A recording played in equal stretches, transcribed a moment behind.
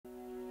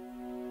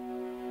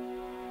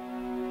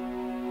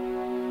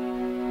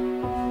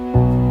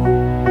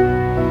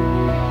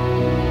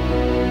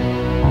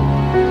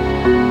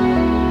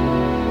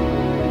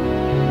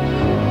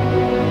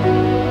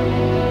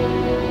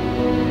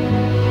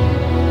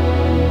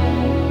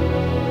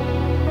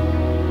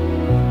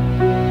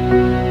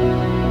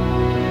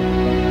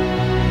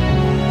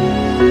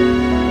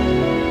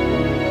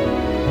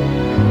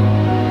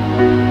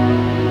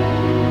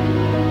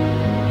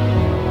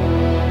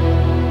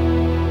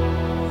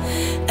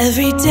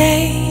Every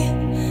day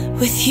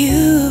with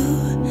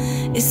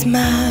you is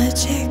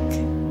magic.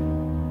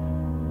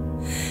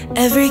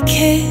 Every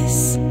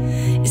kiss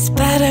is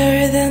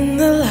better than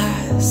the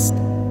last.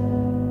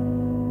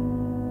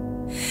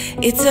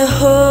 It's a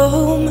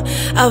home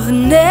I've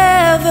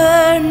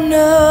never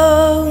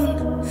known,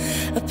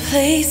 a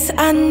place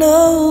I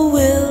know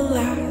will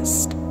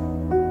last.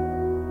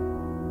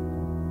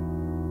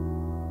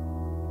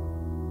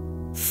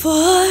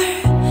 For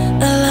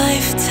a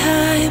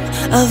lifetime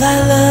of I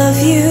love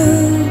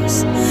yous,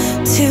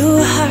 two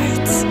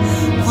hearts,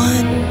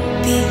 one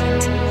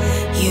beat.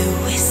 You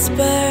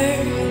whisper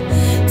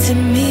to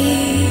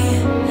me,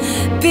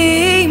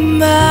 be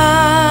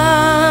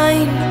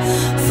mine.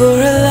 For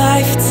a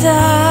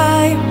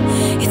lifetime,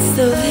 it's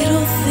the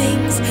little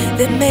things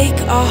that make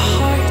our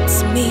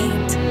hearts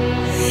meet.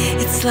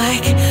 It's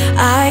like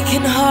I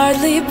can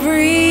hardly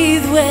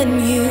breathe when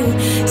you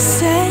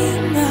say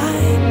my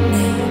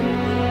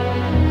name.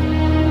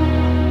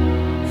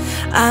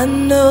 I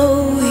know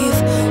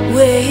we've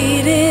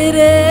waited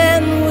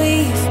and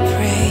we've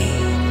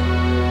prayed,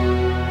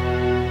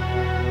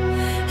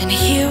 and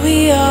here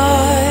we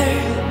are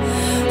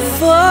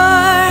for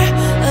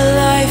a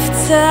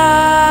lifetime.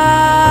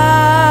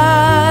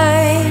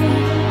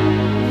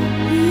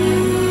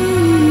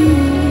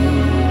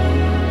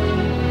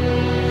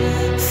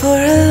 For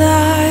a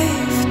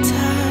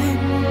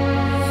lifetime.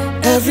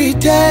 Every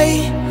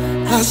day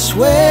I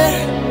swear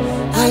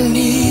I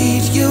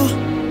need you.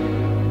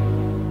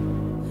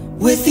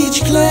 With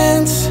each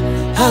glance,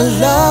 I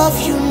love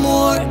you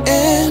more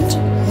and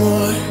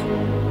more.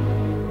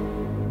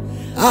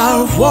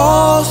 Our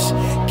walls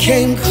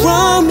came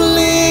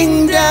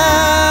crumbling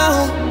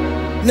down.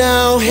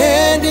 Now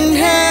hand in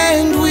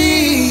hand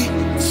we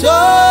soar.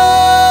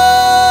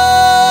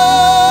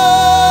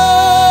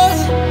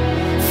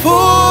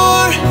 For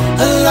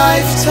a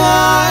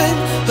lifetime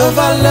of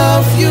I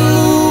love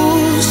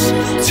yous,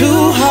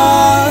 two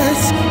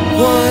hearts,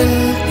 one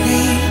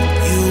beat.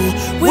 You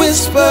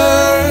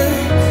whisper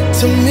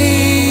to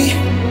me,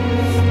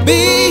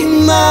 be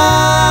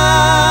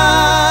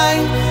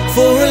mine.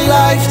 For a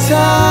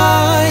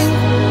lifetime,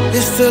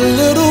 it's the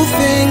little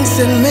things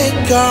that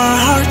make our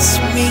hearts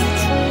meet.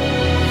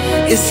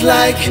 It's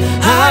like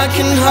I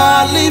can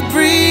hardly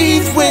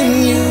breathe when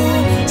you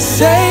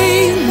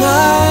say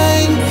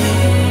my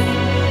name.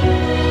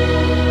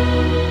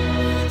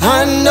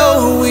 I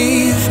know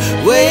we've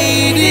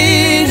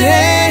waited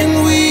and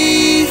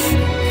we've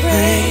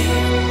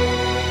prayed,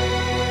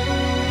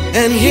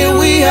 and here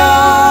we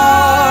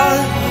are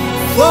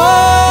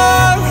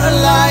for a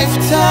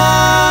lifetime.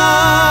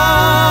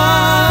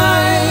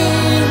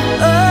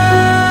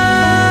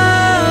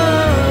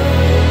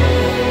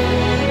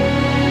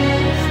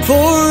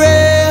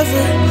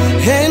 Forever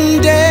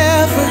and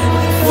ever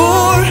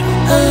for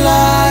a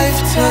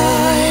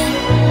lifetime.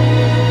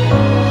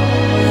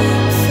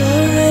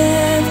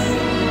 Forever.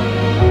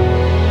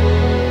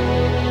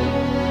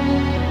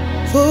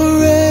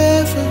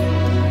 Forever.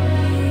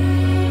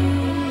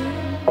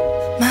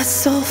 My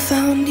soul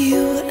found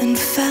you and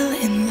fell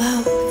in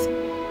love.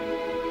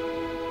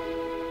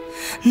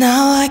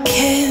 Now I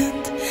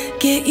can't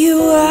get you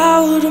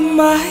out of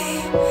my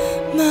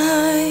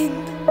mind.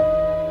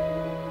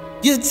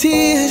 Your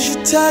tears,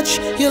 your touch,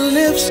 your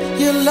lips,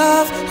 your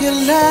love, your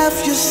laugh,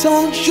 your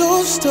songs,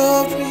 your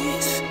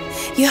stories.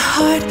 Your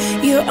heart,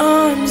 your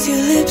arms, your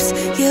lips,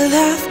 your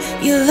laugh,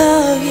 your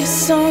love, your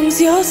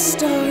songs, your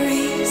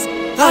stories.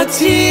 Our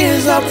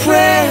tears, our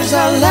prayers,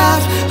 our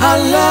laugh, our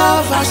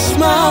love, our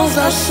smiles,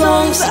 our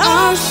songs,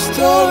 our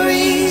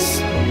stories.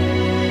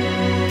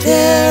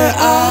 They're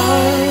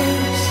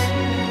ours.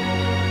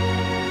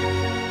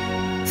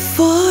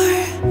 For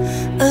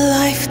a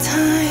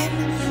lifetime,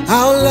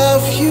 I'll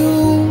love you,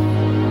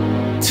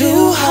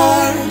 two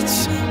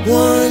hearts,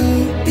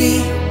 one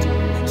beat.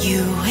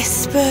 you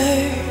whisper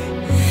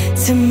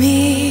to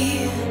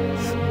me,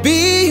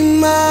 Be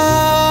mine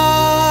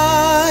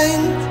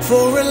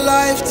for a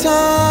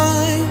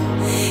lifetime.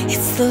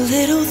 it's the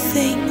little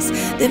things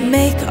that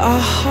make our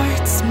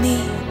hearts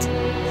meet.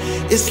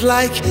 It's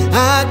like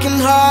I can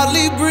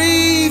hardly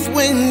breathe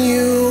when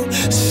you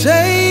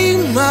say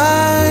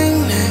my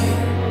name.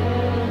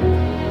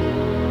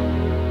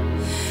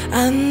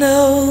 I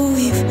know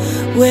we've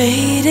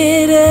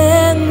waited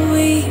and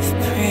we've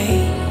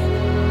prayed.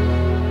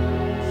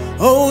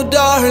 Oh,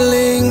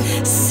 darling,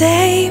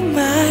 Say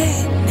my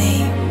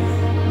name.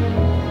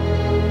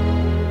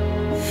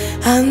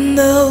 I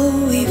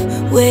know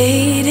we've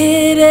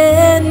waited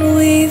and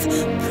we've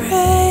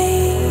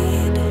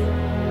prayed,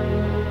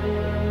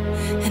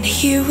 and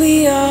here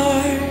we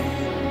are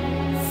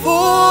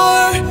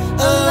for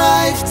a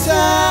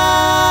lifetime.